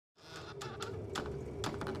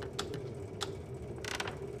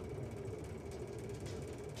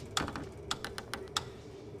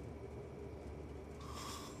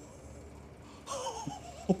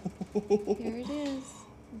Here it is.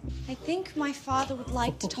 I think my father would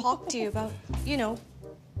like to talk to you about,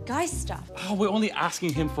 guy stuff. Oh, we're only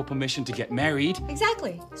asking him for permission to get married.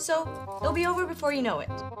 Exactly. So it'll be over before you know it.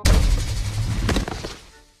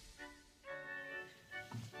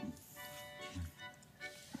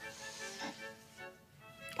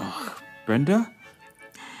 Oh, Brenda?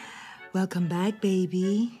 Welcome back,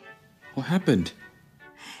 baby. What happened?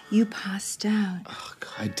 You passed out. Oh,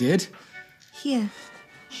 I did? Here.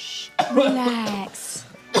 Shh. Relax.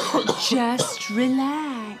 Just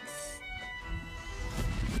relax.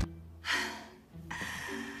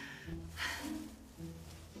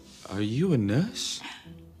 Are you a nurse?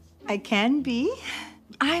 I can be.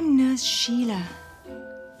 I'm Nurse Sheila.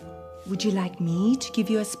 Would you like me to give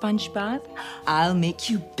you a sponge bath? I'll make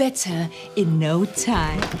you better in no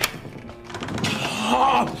time.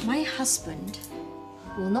 My husband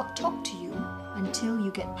will not talk to you until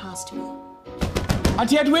you get past me.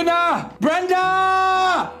 Auntie Edwina!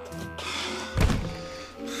 Brenda!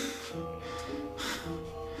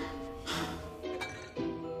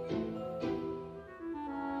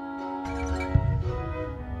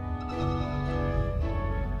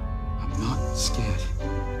 I'm not scared.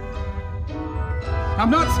 I'm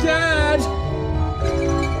not scared!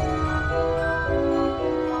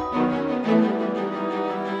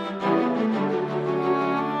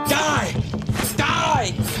 Die!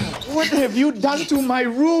 Die! What have you done to my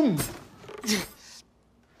room?